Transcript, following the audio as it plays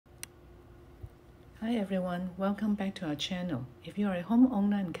Hi everyone, welcome back to our channel. If you are a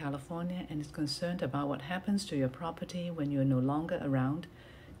homeowner in California and is concerned about what happens to your property when you are no longer around,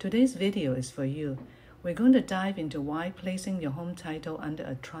 today's video is for you. We're going to dive into why placing your home title under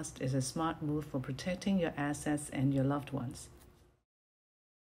a trust is a smart move for protecting your assets and your loved ones.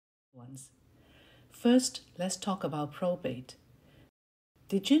 First, let's talk about probate.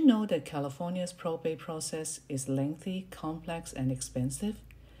 Did you know that California's probate process is lengthy, complex, and expensive?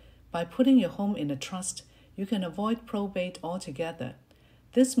 By putting your home in a trust, you can avoid probate altogether.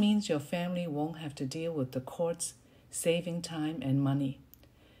 This means your family won't have to deal with the courts, saving time and money.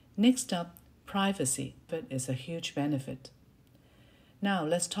 Next up, privacy is a huge benefit. Now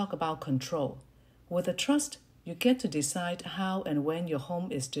let's talk about control. With a trust, you get to decide how and when your home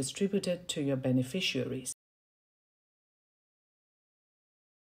is distributed to your beneficiaries.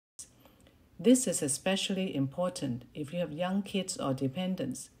 This is especially important if you have young kids or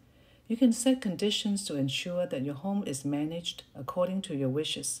dependents. You can set conditions to ensure that your home is managed according to your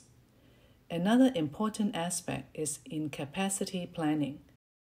wishes. Another important aspect is incapacity planning.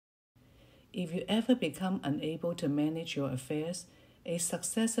 If you ever become unable to manage your affairs, a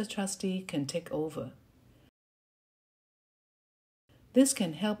successor trustee can take over. This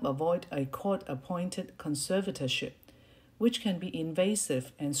can help avoid a court-appointed conservatorship, which can be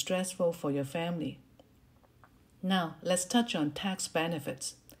invasive and stressful for your family. Now, let's touch on tax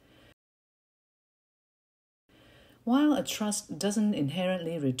benefits. While a trust doesn't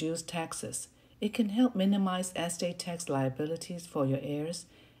inherently reduce taxes, it can help minimize estate tax liabilities for your heirs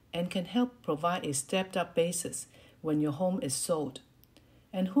and can help provide a stepped-up basis when your home is sold.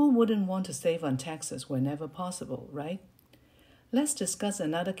 And who wouldn't want to save on taxes whenever possible, right? Let's discuss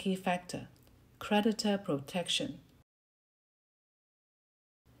another key factor, creditor protection.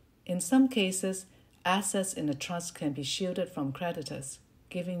 In some cases, assets in a trust can be shielded from creditors,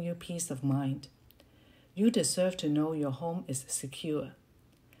 giving you peace of mind. You deserve to know your home is secure.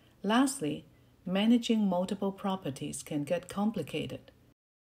 Lastly, managing multiple properties can get complicated.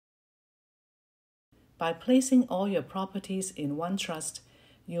 By placing all your properties in one trust,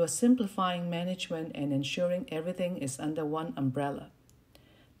 you are simplifying management and ensuring everything is under one umbrella.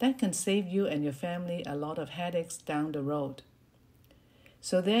 That can save you and your family a lot of headaches down the road.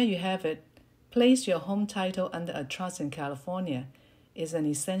 So there you have it. Place your home title under a trust in California is an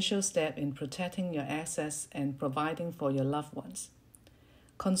essential step in protecting your assets and providing for your loved ones.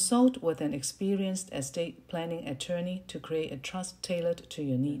 Consult with an experienced estate planning attorney to create a trust tailored to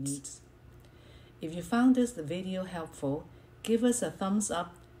your needs. If you found this video helpful, give us a thumbs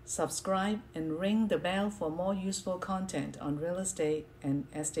up, subscribe, and ring the bell for more useful content on real estate and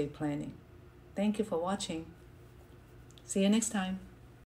estate planning. Thank you for watching. See you next time.